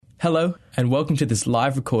Hello, and welcome to this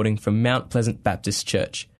live recording from Mount Pleasant Baptist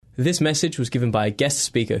Church. This message was given by a guest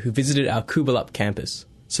speaker who visited our Coolbellup campus.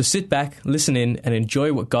 So sit back, listen in, and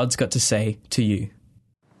enjoy what God's got to say to you.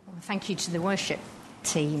 Well, thank you to the worship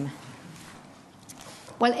team.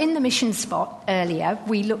 Well, in the mission spot earlier,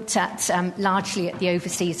 we looked at largely at the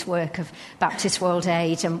overseas work of Baptist World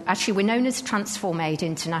Aid, and actually we're known as Transform Aid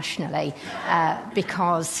internationally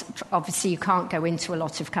because obviously you can't go into a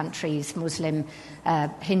lot of countries, Muslim,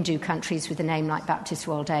 Hindu countries with a name like Baptist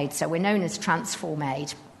World Aid, so we're known as Transform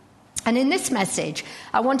Aid. And in this message,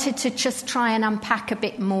 I wanted to just try and unpack a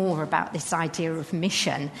bit more about this idea of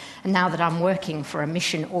mission, and now that I'm working for a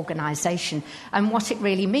mission organisation, and what it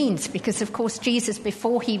really means. Because, of course, Jesus,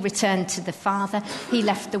 before he returned to the Father, he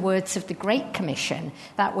left the words of the Great Commission.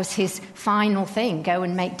 That was his final thing, go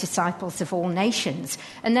and make disciples of all nations.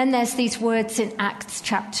 And then there's these words in Acts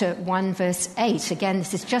chapter 1, verse 8. Again,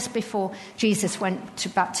 this is just before Jesus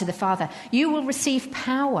went back to the Father. You will receive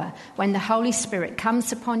power when the Holy Spirit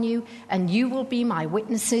comes upon you, and you will be my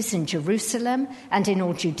witnesses in Jerusalem and in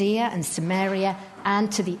all Judea and Samaria and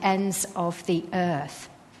to the ends of the earth.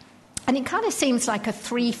 And it kind of seems like a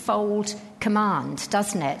threefold command,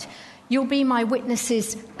 doesn't it? You'll be my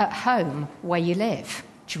witnesses at home where you live,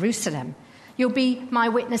 Jerusalem. You'll be my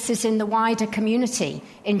witnesses in the wider community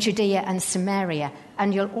in Judea and Samaria,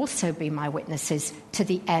 and you'll also be my witnesses to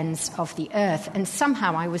the ends of the earth. And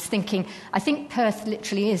somehow I was thinking, I think Perth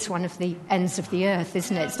literally is one of the ends of the earth,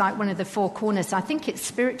 isn't it? It's like one of the four corners. I think it's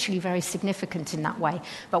spiritually very significant in that way,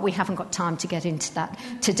 but we haven't got time to get into that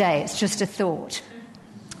today. It's just a thought.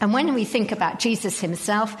 And when we think about Jesus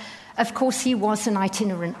himself, of course, he was an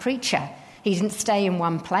itinerant preacher. He didn't stay in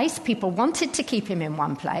one place. People wanted to keep him in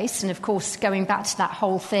one place. And of course, going back to that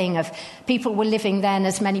whole thing of people were living then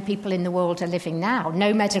as many people in the world are living now,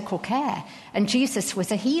 no medical care. And Jesus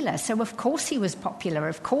was a healer. So of course he was popular.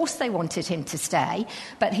 Of course they wanted him to stay.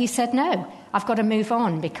 But he said, no, I've got to move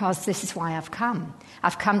on because this is why I've come.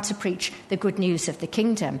 I've come to preach the good news of the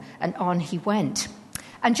kingdom. And on he went.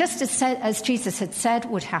 And just as Jesus had said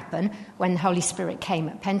would happen when the Holy Spirit came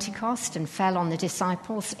at Pentecost and fell on the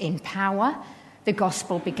disciples in power, the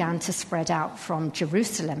gospel began to spread out from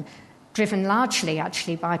Jerusalem, driven largely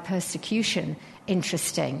actually by persecution,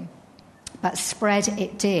 interesting. But spread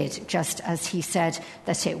it did, just as he said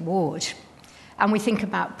that it would. And we think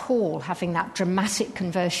about Paul having that dramatic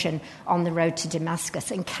conversion on the road to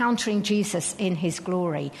Damascus, encountering Jesus in his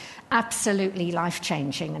glory, absolutely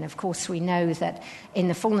life-changing. And of course, we know that in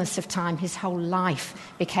the fullness of time, his whole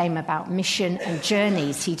life became about mission and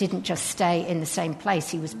journeys. He didn't just stay in the same place.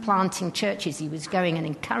 He was planting churches. He was going and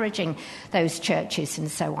encouraging those churches and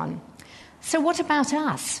so on. So what about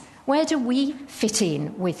us? Where do we fit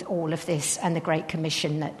in with all of this and the Great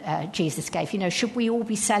Commission that Jesus gave? You know, should we all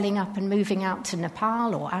be selling up and moving out to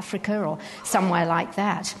Nepal or Africa or somewhere like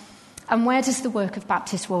that? And where does the work of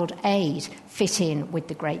Baptist World Aid fit in with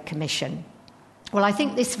the Great Commission? Well, I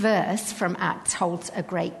think this verse from Acts holds a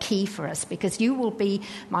great key for us, because you will be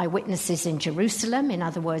my witnesses in Jerusalem, in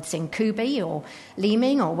other words, in Kubi or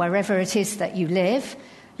Leeming or wherever it is that you live.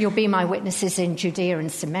 You'll be my witnesses in Judea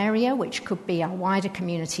and Samaria, which could be our wider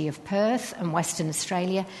community of Perth and Western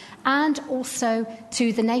Australia, and also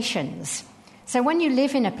to the nations. So when you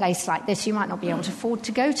live in a place like this, you might not be able to afford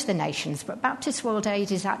to go to the nations, but Baptist World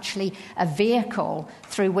Aid is actually a vehicle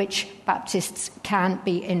through which Baptists can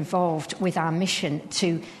be involved with our mission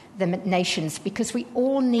to the nations, because we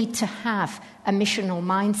all need to have a missional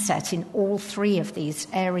mindset in all three of these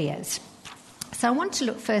areas. So I want to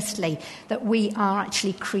look firstly that we are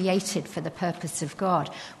actually created for the purpose of God.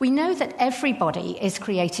 We know that everybody is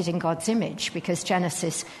created in God's image because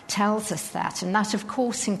Genesis tells us that, and that of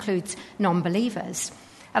course includes non-believers.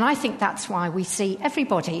 And I think that's why we see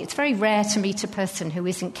everybody. It's very rare to meet a person who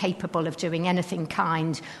isn't capable of doing anything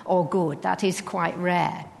kind or good. That is quite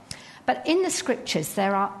rare. But in the scriptures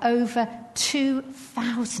there are over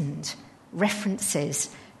 2,000 references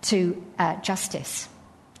to justice,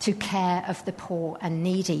 to care of the poor and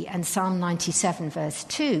needy. And Psalm 97 verse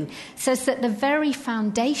 2 says that the very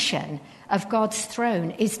foundation of God's throne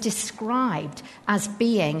is described as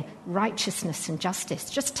being righteousness and justice.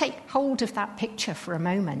 Just take hold of that picture for a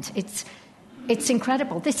moment. It's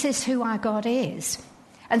incredible. This is who our God is.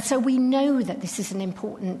 And so we know that this is an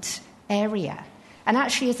important area. And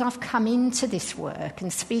actually, as I've come into this work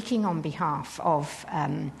and speaking on behalf of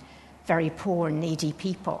very poor and needy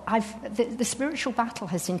people, the spiritual battle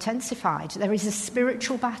has intensified. There is a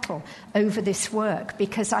spiritual battle over this work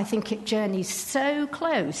because I think it journeys so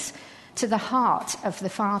close to the heart of the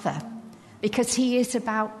Father, because he is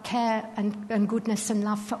about care and goodness and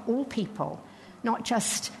love for all people, not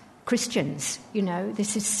just Christians. You know,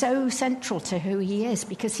 this is so central to who he is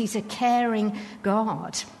because he's a caring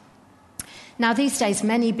God. Now, these days,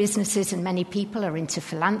 many businesses and many people are into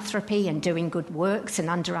philanthropy and doing good works, and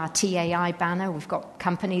under our TAI banner, we've got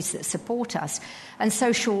companies that support us. And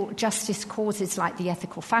social justice causes like the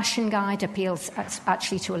Ethical Fashion Guide appeals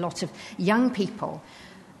actually to a lot of young people.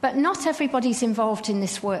 But not everybody's involved in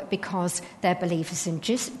this work because they're believers in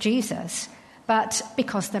Jesus, but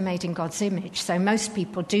because they're made in God's image. So most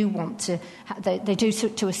people do want to, they do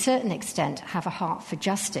to a certain extent have a heart for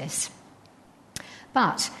justice.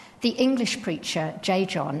 But the English preacher, J.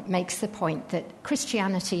 John, makes the point that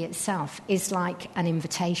Christianity itself is like an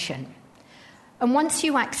invitation. And once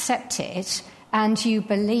you accept it and you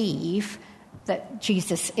believe that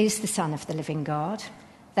Jesus is the Son of the living God,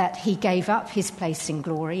 that he gave up his place in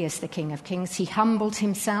glory as the King of Kings, he humbled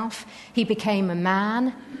himself, he became a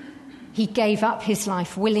man, he gave up his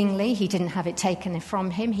life willingly, he didn't have it taken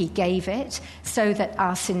from him, he gave it so that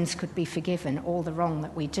our sins could be forgiven, all the wrong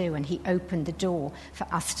that we do, and he opened the door for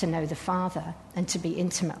us to know the Father and to be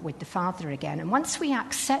intimate with the Father again. And once we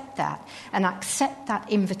accept that and accept that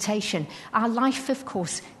invitation, our life, of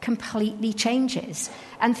course, completely changes,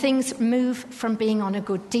 and things move from being on a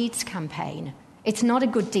good deeds campaign. It's not a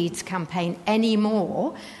good deeds campaign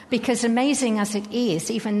anymore, because amazing as it is,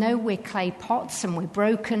 even though we're clay pots and we're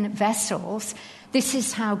broken vessels, this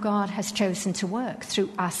is how God has chosen to work through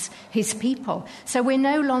us, his people. So we're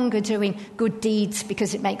no longer doing good deeds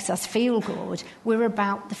because it makes us feel good. We're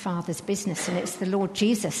about the Father's business, and it's the Lord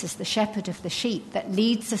Jesus as the shepherd of the sheep that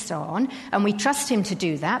leads us on, and we trust him to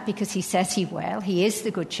do that because he says he will. He is the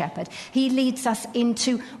good shepherd. He leads us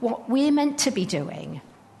into what we're meant to be doing.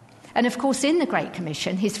 And of course, in the Great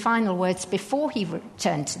Commission, his final words before he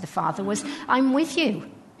returned to the Father was, I'm with you.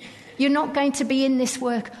 You're not going to be in this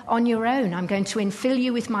work on your own. I'm going to infill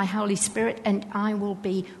you with my Holy Spirit, and I will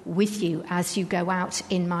be with you as you go out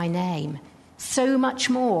in my name. So much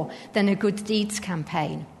more than a good deeds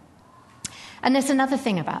campaign. And there's another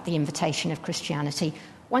thing about the invitation of Christianity.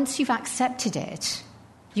 Once you've accepted it,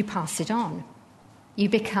 you pass it on. You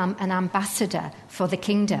become an ambassador for the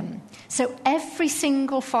kingdom. So every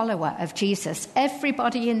single follower of Jesus,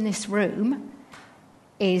 everybody in this room,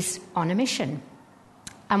 is on a mission.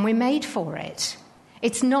 And we're made for it.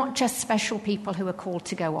 It's not just special people who are called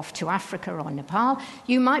to go off to Africa or Nepal.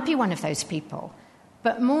 You might be one of those people.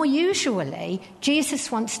 But more usually, Jesus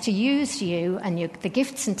wants to use you and the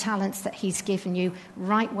gifts and talents that he's given you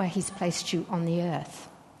right where he's placed you on the earth.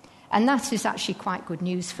 And that is actually quite good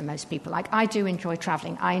news for most people. Like, I do enjoy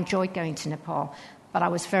travelling. I enjoyed going to Nepal, but I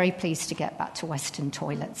was very pleased to get back to Western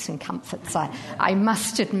toilets and comforts, I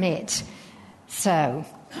must admit. So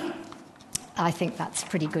I think that's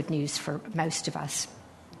pretty good news for most of us.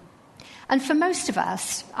 And for most of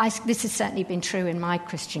us, this has certainly been true in my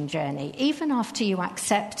Christian journey, even after you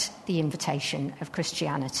accept the invitation of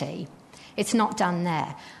Christianity, it's not done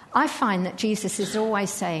there. I find that Jesus is always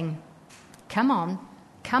saying, come on,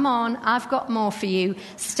 I've got more for you.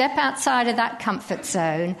 Step outside of that comfort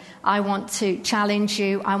zone. I want to challenge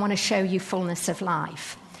you. I want to show you fullness of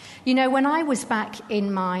life. You know, when I was back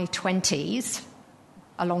in my 20s,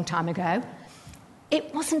 a long time ago,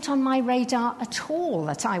 it wasn't on my radar at all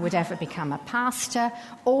that I would ever become a pastor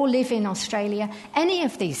or live in Australia. Any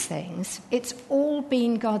of these things, it's all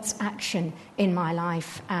been God's action in my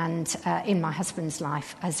life and in my husband's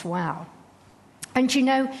life as well. And you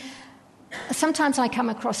know, sometimes I come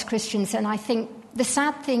across Christians and I think the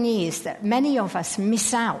sad thing is that many of us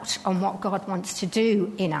miss out on what God wants to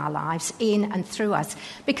do in our lives, in and through us,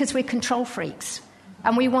 because we're control freaks.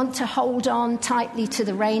 And we want to hold on tightly to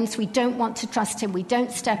the reins. We don't want to trust him. We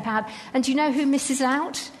don't step out. And do you know who misses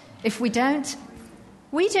out if we don't?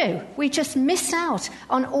 We do. We just miss out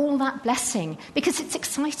on all that blessing because it's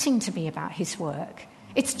exciting to be about his work.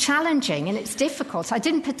 It's challenging and it's difficult. I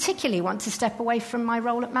didn't particularly want to step away from my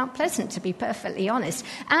role at Mount Pleasant, to be perfectly honest.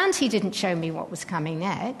 And he didn't show me what was coming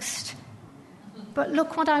next. But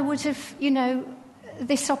look what I would have,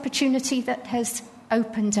 this opportunity that has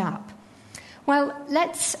opened up. Well,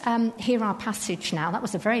 let's hear our passage now. That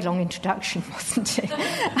was a very long introduction, wasn't it?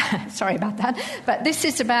 Sorry about that. But this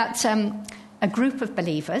is about a group of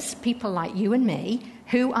believers, people like you and me,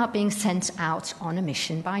 who are being sent out on a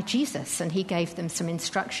mission by Jesus. And he gave them some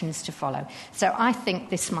instructions to follow. So I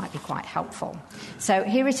think this might be quite helpful. So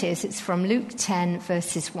here it is. It's from Luke 10,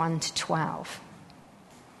 verses 1 to 12.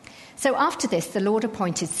 So after this, the Lord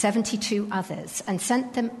appointed 72 others and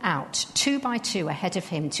sent them out 2 by 2 ahead of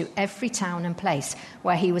him to every town and place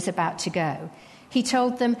where he was about to go. He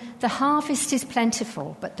told them, "The harvest is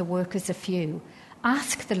plentiful, but the workers are few.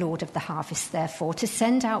 Ask the Lord of the harvest, therefore, to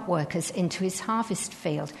send out workers into his harvest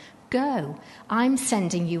field. Go, I'm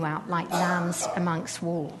sending you out like lambs amongst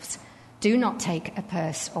wolves. Do not take a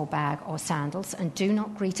purse or bag or sandals, and do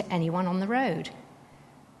not greet anyone on the road.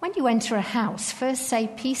 When you enter a house, first say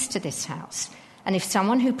peace to this house. And if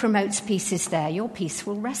someone who promotes peace is there, your peace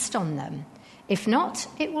will rest on them. If not,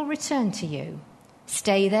 it will return to you.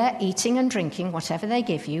 Stay there, eating and drinking whatever they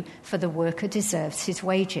give you, for the worker deserves his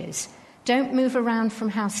wages. Don't move around from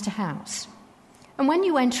house to house. And when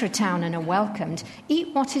you enter a town and are welcomed,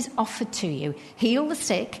 eat what is offered to you. Heal the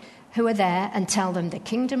sick who are there and tell them the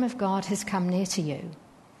kingdom of God has come near to you.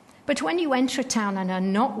 But when you enter a town and are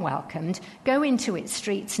not welcomed, go into its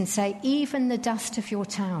streets and say, even the dust of your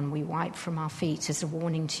town we wipe from our feet as a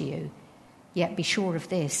warning to you. Yet be sure of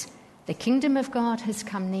this, the kingdom of God has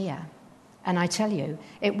come near. And I tell you,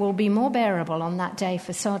 it will be more bearable on that day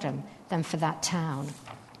for Sodom than for that town.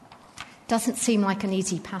 Doesn't seem like an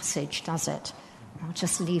easy passage, does it? I'll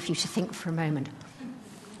just leave you to think for a moment.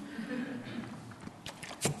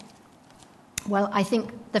 Well, I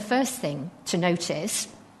think the first thing to notice,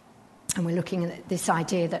 and we're looking at this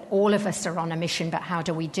idea that all of us are on a mission, but how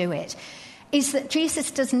do we do it, is that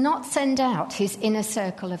Jesus does not send out his inner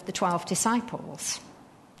circle of the 12 disciples.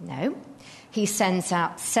 No, he sends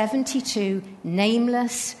out 72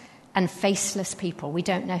 nameless and faceless people. We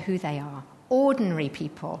don't know who they are. Ordinary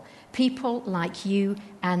people, people like you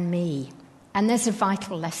and me. And there's a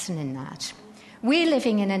vital lesson in that. We're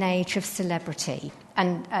living in an age of celebrity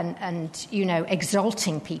and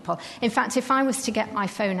exalting people. In fact, if I was to get my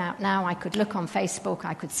phone out now, I could look on Facebook,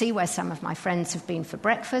 I could see where some of my friends have been for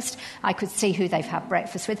breakfast, I could see who they've had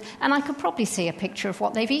breakfast with, and I could probably see a picture of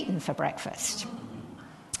what they've eaten for breakfast.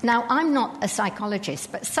 Now, I'm not a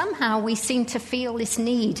psychologist, but somehow we seem to feel this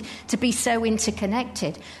need to be so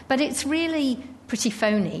interconnected. But it's really pretty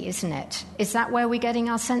phony, isn't it? Is that where we're getting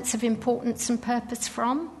our sense of importance and purpose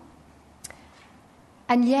from?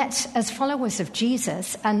 And yet, as followers of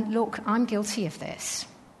Jesus, and look, I'm guilty of this,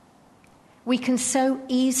 we can so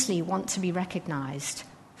easily want to be recognised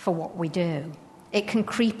for what we do. It can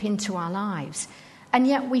creep into our lives. And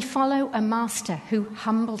yet we follow a master who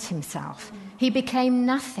humbled himself. He became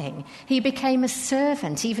nothing. He became a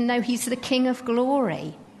servant, even though he's the King of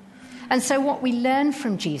glory. And so what we learn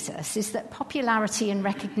from Jesus is that popularity and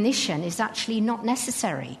recognition is actually not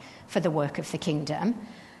necessary for the work of the kingdom,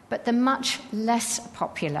 but the much less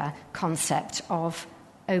popular concept of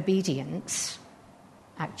obedience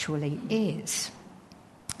actually is.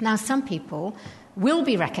 Now, some people will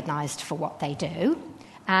be recognised for what they do,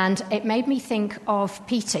 and it made me think of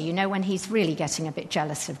Peter, when he's really getting a bit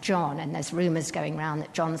jealous of John, and there's rumours going around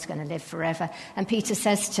that John's going to live forever, and Peter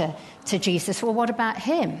says to Jesus, well, what about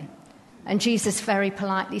him? And Jesus very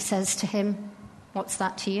politely says to him, what's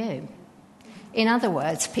that to you? In other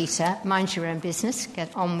words, Peter, mind your own business,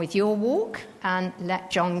 get on with your walk, and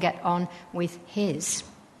let John get on with his.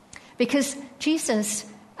 Because Jesus,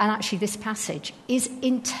 and actually this passage, is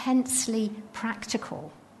intensely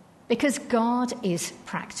practical. Because God is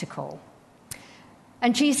practical.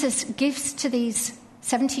 And Jesus gives to these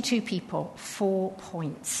 72 people 4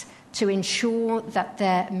 points to ensure that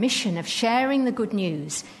their mission of sharing the good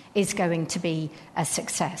news is going to be a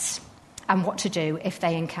success, and what to do if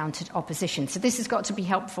they encountered opposition. So this has got to be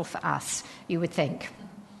helpful for us, you would think.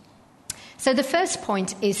 So the first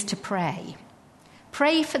point is to pray.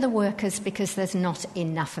 Pray for the workers because there's not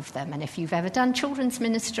enough of them. And if you've ever done children's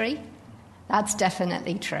ministry, that's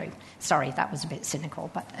definitely true. Sorry, that was a bit cynical,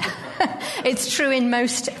 but it's true in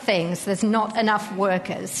most things. There's not enough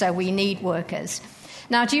workers, so we need workers.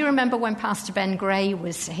 Now, do you remember when Pastor Ben Gray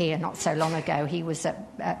was here not so long ago? He was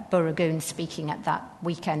at Burragoon speaking at that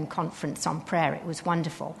weekend conference on prayer. It was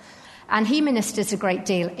wonderful. And he ministers a great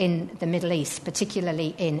deal in the Middle East,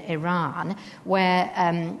 particularly in Iran,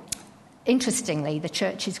 where, interestingly, the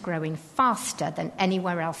church is growing faster than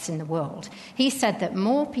anywhere else in the world. He said that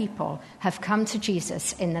more people have come to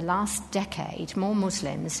Jesus in the last decade, more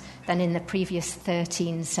Muslims, than in the previous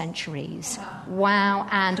 13 centuries. Wow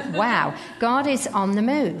and wow. God is on the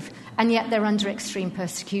move, and yet they're under extreme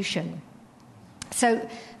persecution. So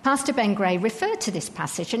Pastor Ben Gray referred to this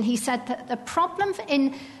passage, and he said that the problem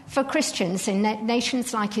for Christians in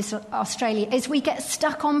nations like Australia is we get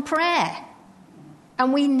stuck on prayer.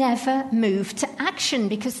 And we never move to action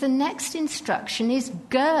because the next instruction is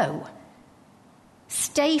go.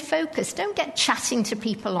 Stay focused. Don't get chatting to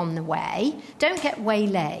people on the way. Don't get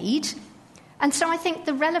waylaid. And so I think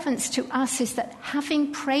the relevance to us is that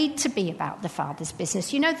having prayed to be about the Father's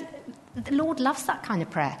business, The Lord loves that kind of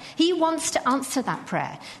prayer. He wants to answer that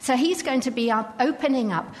prayer. So he's going to be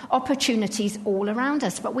opening up opportunities all around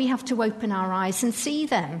us, but we have to open our eyes and see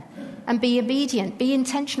them and be obedient, be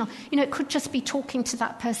intentional. It could just be talking to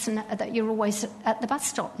that person that you're always at the bus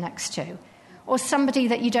stop next to, or somebody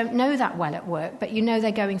that you don't know that well at work, but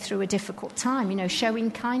they're going through a difficult time,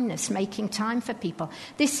 showing kindness, making time for people.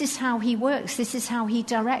 This is how he works. This is how he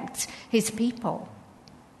directs his people.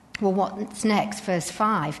 Well, what's next? Verse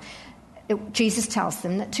 5. Jesus tells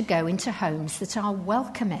them that to go into homes that are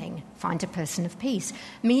welcoming, find a person of peace,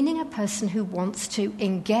 meaning a person who wants to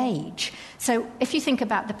engage. So if you think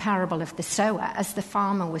about the parable of the sower, as the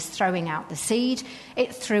farmer was throwing out the seed,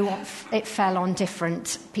 it fell on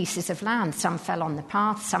different pieces of land. Some fell on the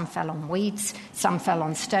path, some fell on weeds, some fell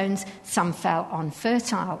on stones, some fell on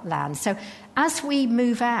fertile land. So as we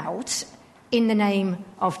move out in the name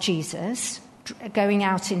of Jesus, going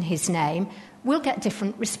out in his name, we'll get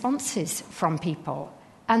different responses from people.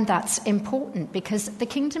 And that's important because the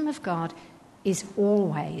kingdom of God is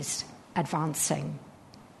always advancing.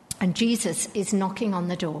 And Jesus is knocking on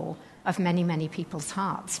the door of many, many people's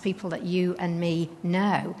hearts, people that you and me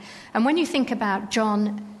know. And when you think about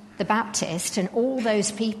John the Baptist and all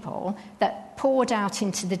those people that poured out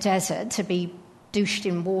into the desert to be douched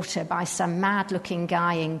in water by some mad-looking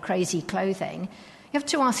guy in crazy clothing, you have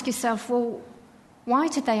to ask yourself, well, why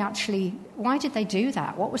did they do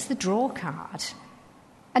that? What was the draw card?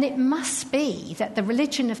 And it must be that the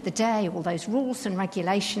religion of the day, all those rules and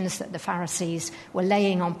regulations that the Pharisees were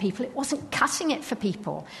laying on people, it wasn't cutting it for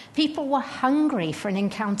people. People were hungry for an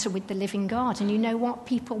encounter with the living God. And you know what?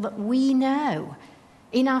 People that we know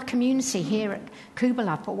in our community here at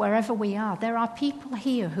Kubalap or wherever we are, there are people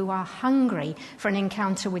here who are hungry for an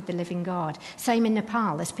encounter with the living God. Same in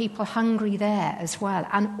Nepal, there's people hungry there as well,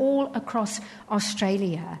 and all across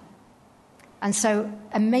Australia. And so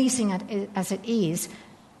amazing as it is,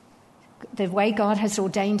 the way God has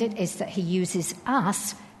ordained it is that he uses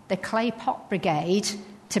us, the clay pot brigade,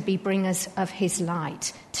 to be bringers of his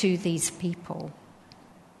light to these people.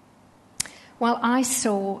 Well, I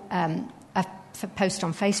saw a post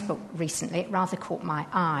on Facebook recently. It rather caught my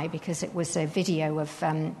eye because it was a video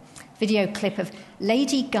clip of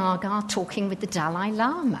Lady Gaga talking with the Dalai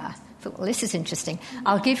Lama. I thought, well, this is interesting.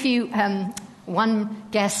 I'll give you one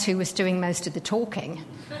guess who was doing most of the talking,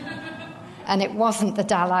 and it wasn't the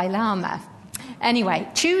Dalai Lama. Anyway,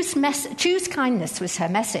 choose kindness was her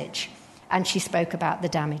message. And she spoke about the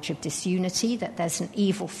damage of disunity, that there's an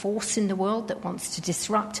evil force in the world that wants to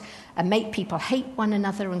disrupt and make people hate one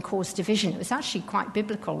another and cause division. It was actually quite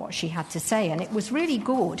biblical what she had to say, and it was really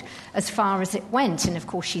good as far as it went. And of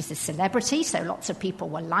course, she's a celebrity, so lots of people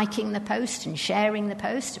were liking the post and sharing the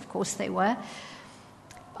post. Of course they were.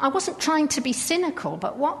 I wasn't trying to be cynical,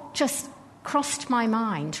 but what just crossed my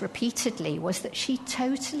mind repeatedly was that she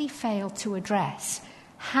totally failed to address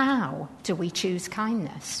how do we choose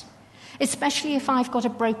kindness. Especially if I've got a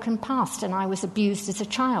broken past and I was abused as a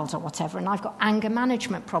child or whatever, and I've got anger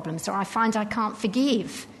management problems, or I find I can't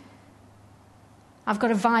forgive. I've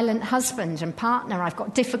got a violent husband and partner. I've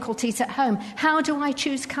got difficulties at home. How do I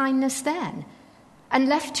choose kindness then? And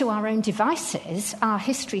left to our own devices, our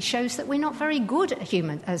history shows that we're not very good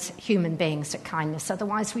as human beings at kindness.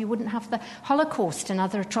 Otherwise, we wouldn't have the Holocaust and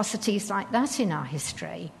other atrocities like that in our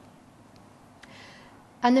history.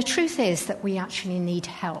 And the truth is that we actually need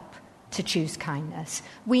help to choose kindness.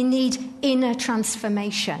 We need inner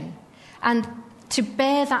transformation. And to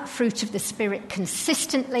bear that fruit of the Spirit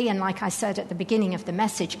consistently, and like I said at the beginning of the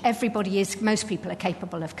message, most people are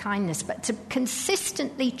capable of kindness, but to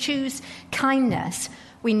consistently choose kindness,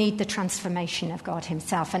 we need the transformation of God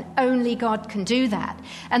himself, and only God can do that.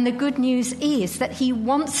 And the good news is that he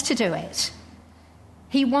wants to do it.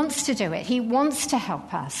 He wants to do it. He wants to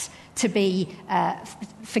help us to be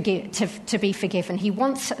forgiven. He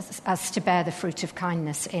wants us to bear the fruit of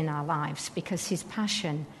kindness in our lives because his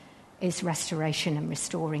passion is restoration and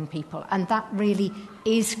restoring people. And that really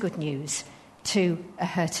is good news to a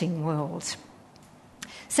hurting world.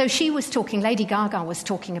 So Lady Gaga was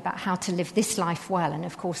talking about how to live this life well. And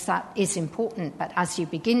of course that is important. But as you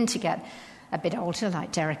begin to get a bit older,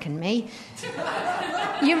 like Derek and me,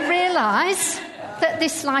 you realise that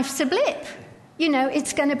this life's a blip.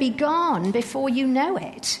 It's going to be gone before you know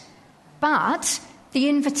it. But the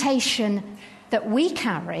invitation that we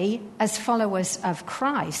carry as followers of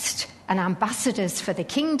Christ and ambassadors for the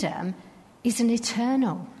kingdom is an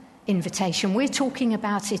eternal invitation. We're talking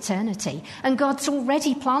about eternity. And God's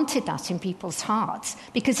already planted that in people's hearts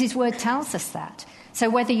because his word tells us that. So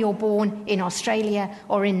whether you're born in Australia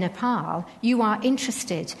or in Nepal, you are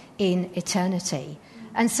interested in eternity.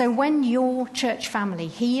 And so when your church family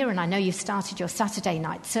here, and I know you've started your Saturday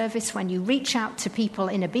night service, when you reach out to people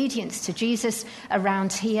in obedience to Jesus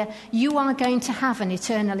around here, you are going to have an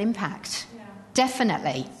eternal impact. Yeah.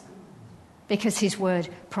 Definitely. Because his word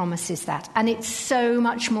promises that. And it's so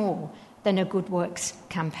much more than a good works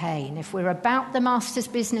campaign. If we're about the master's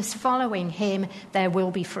business, following him, there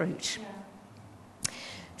will be fruit. Yeah.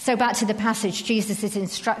 So back to the passage, Jesus'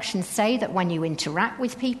 instructions say that when you interact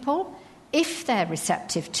with people, if they're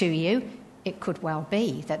receptive to you, it could well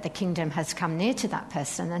be that the kingdom has come near to that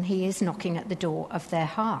person and he is knocking at the door of their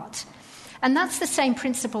heart. And that's the same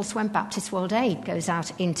principles when Baptist World Aid goes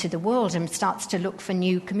out into the world and starts to look for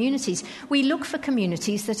new communities. We look for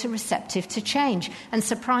communities that are receptive to change. And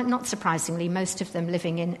not surprisingly, most of them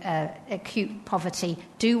living in acute poverty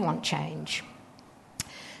do want change.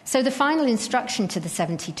 So the final instruction to the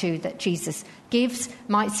 72 that Jesus gives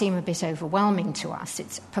might seem a bit overwhelming to us.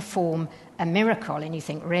 It's perform a miracle. And you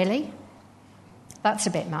think, really? That's a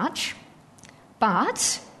bit much.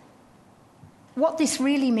 But what this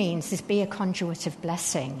really means is be a conduit of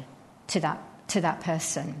blessing to that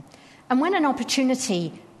person. And when an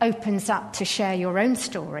opportunity opens up to share your own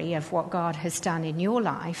story of what God has done in your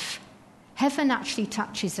life, heaven actually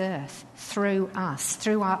touches earth through us,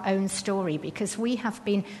 through our own story, because we have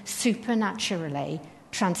been supernaturally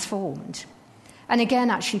transformed. And again,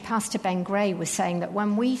 actually, Pastor Ben Gray was saying that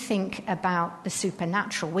when we think about the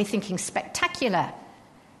supernatural, we're thinking spectacular.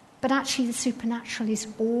 But actually, the supernatural is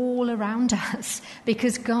all around us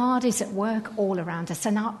because God is at work all around us.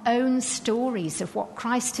 And our own stories of what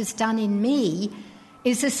Christ has done in me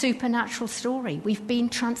is a supernatural story. We've been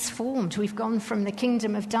transformed. We've gone from the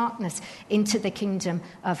kingdom of darkness into the kingdom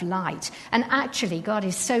of light. And actually, God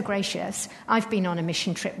is so gracious. I've been on a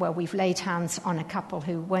mission trip where we've laid hands on a couple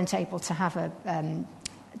who weren't able to have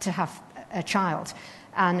a child.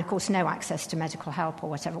 And, of course, no access to medical help or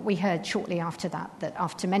whatever. We heard shortly after that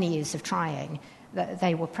after many years of trying, that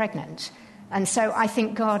they were pregnant. And so I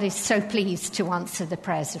think God is so pleased to answer the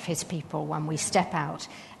prayers of his people when we step out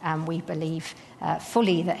and we believe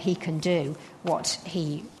fully that he can do what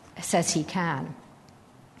he says he can.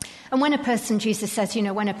 And when a person, Jesus says,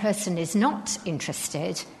 when a person is not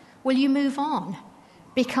interested, will you move on?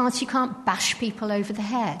 Because you can't bash people over the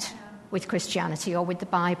head with Christianity or with the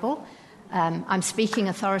Bible. I'm speaking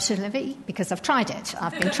authoritatively because I've tried it.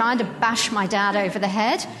 I've been trying to bash my dad over the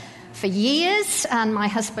head for years, and my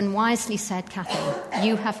husband wisely said, Kathy,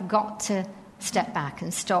 you have got to step back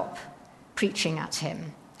and stop preaching at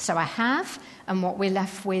him. So I have, and what we're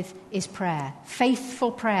left with is prayer. Faithful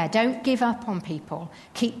prayer. Don't give up on people.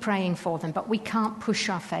 Keep praying for them. But we can't push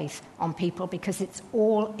our faith on people because it's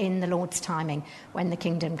all in the Lord's timing when the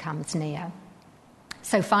kingdom comes near.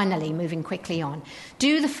 So finally, moving quickly on,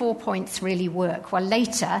 do the 4 points really work? Well,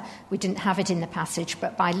 later, we didn't have it in the passage,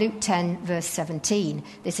 but by Luke 10, verse 17,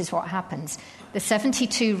 this is what happens. The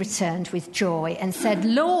 72 returned with joy and said,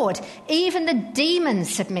 Lord, even the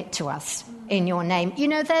demons submit to us in your name.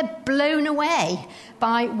 They're blown away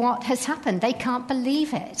by what has happened. They can't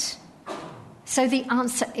believe it. So the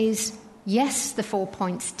answer is yes, the 4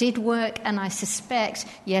 points did work, and I suspect,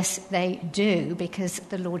 yes, they do, because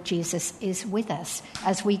the Lord Jesus is with us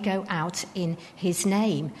as we go out in his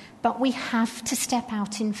name. But we have to step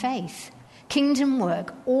out in faith. Kingdom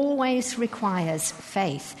work always requires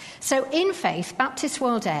faith. So in faith, Baptist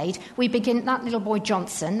World Aid, we begin, that little boy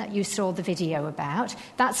Johnson that you saw the video about,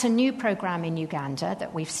 that's a new program in Uganda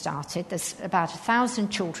that we've started. There's about 1,000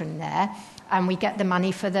 children there. And we get the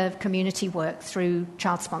money for the community work through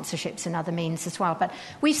child sponsorships and other means as well. But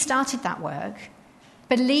we've started that work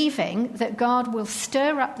believing that God will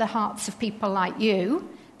stir up the hearts of people like you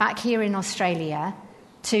back here in Australia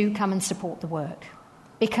to come and support the work.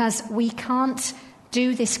 Because we can't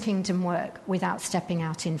do this kingdom work without stepping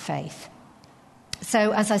out in faith.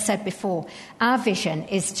 So, as I said before, our vision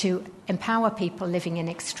is to empower people living in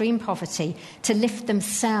extreme poverty to lift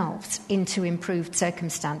themselves into improved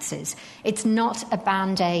circumstances. It's not a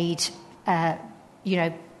Band-Aid,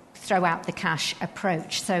 throw out the cash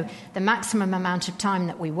approach. So the maximum amount of time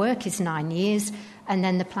that we work is 9 years, and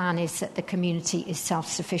then the plan is that the community is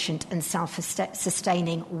self-sufficient and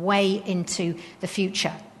self-sustaining way into the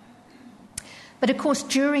future. But of course,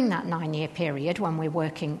 during that 9-year period, when we're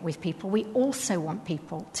working with people, we also want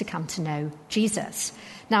people to come to know Jesus.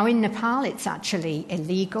 Now, in Nepal, it's actually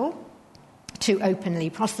illegal to openly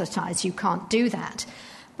proselytize. You can't do that.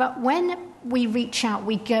 But when we reach out,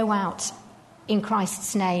 we go out in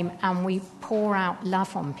Christ's name and we pour out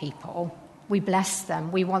love on people. We bless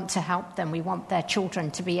them. We want to help them. We want their children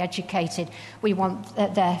to be educated. We want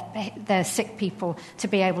their sick people to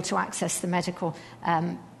be able to access the medical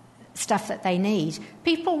stuff that they need.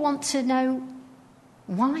 People want to know,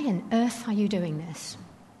 why on earth are you doing this?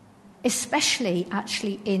 Especially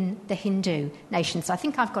actually in the Hindu nations. I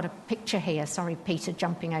think I've got a picture here, sorry Peter,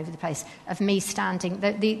 jumping over the place, of me standing.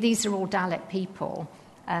 These are all Dalit people.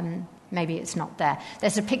 Maybe it's not there.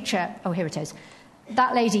 There's a picture, oh here it is.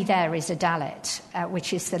 That lady there is a Dalit,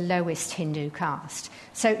 which is the lowest Hindu caste.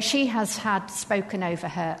 So she has had spoken over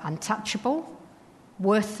her untouchable,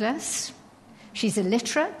 worthless. She's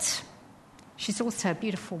illiterate. She's also a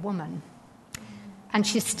beautiful woman. And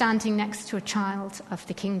she's standing next to a child of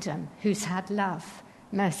the kingdom who's had love,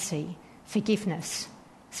 mercy, forgiveness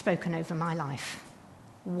spoken over my life.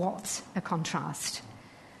 What a contrast.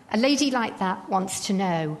 A lady like that wants to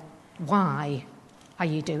know, why are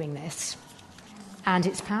you doing this? And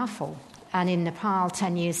it's powerful. And in Nepal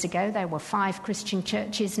 10 years ago, there were 5 Christian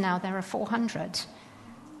churches. Now there are 400.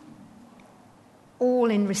 All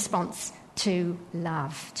in response to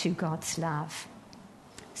love, to God's love.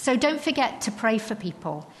 So don't forget to pray for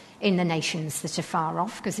people in the nations that are far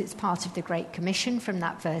off, because it's part of the Great Commission from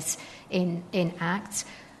that verse in Acts.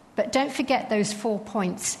 But don't forget those 4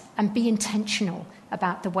 points and be intentional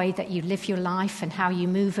about the way that you live your life and how you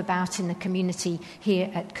move about in the community here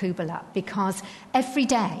at Kubalup, because every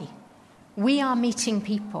day we are meeting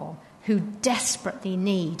people who desperately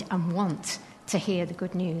need and want to hear the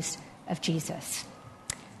good news of Jesus.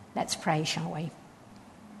 Let's pray, shall we?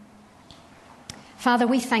 Father,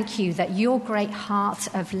 we thank you that your great heart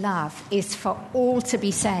of love is for all to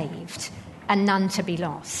be saved and none to be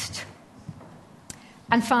lost.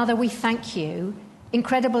 And Father, we thank you,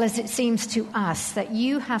 incredible as it seems to us, that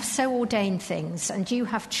you have so ordained things and you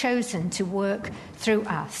have chosen to work through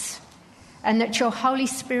us, and that your Holy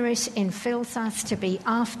Spirit infills us to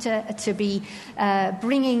be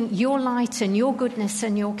bringing your light and your goodness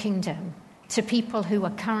and your kingdom to people who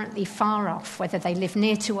are currently far off, whether they live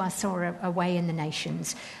near to us or away in the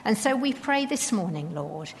nations. And so we pray this morning,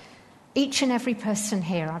 Lord, each and every person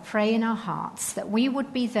here, I pray in our hearts that we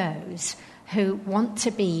would be those who want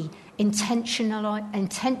to be intentionally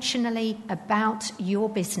about your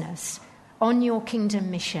business, on your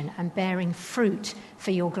kingdom mission, and bearing fruit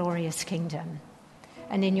for your glorious kingdom.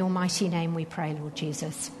 And in your mighty name we pray, Lord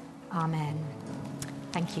Jesus. Amen.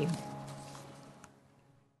 Thank you.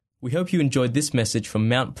 We hope you enjoyed this message from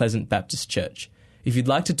Mount Pleasant Baptist Church. If you'd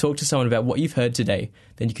like to talk to someone about what you've heard today,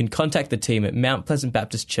 then you can contact the team at Mount Pleasant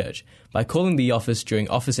Baptist Church by calling the office during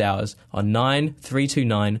office hours on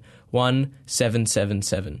 9329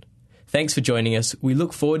 1777. Thanks for joining us. We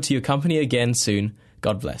look forward to your company again soon.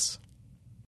 God bless.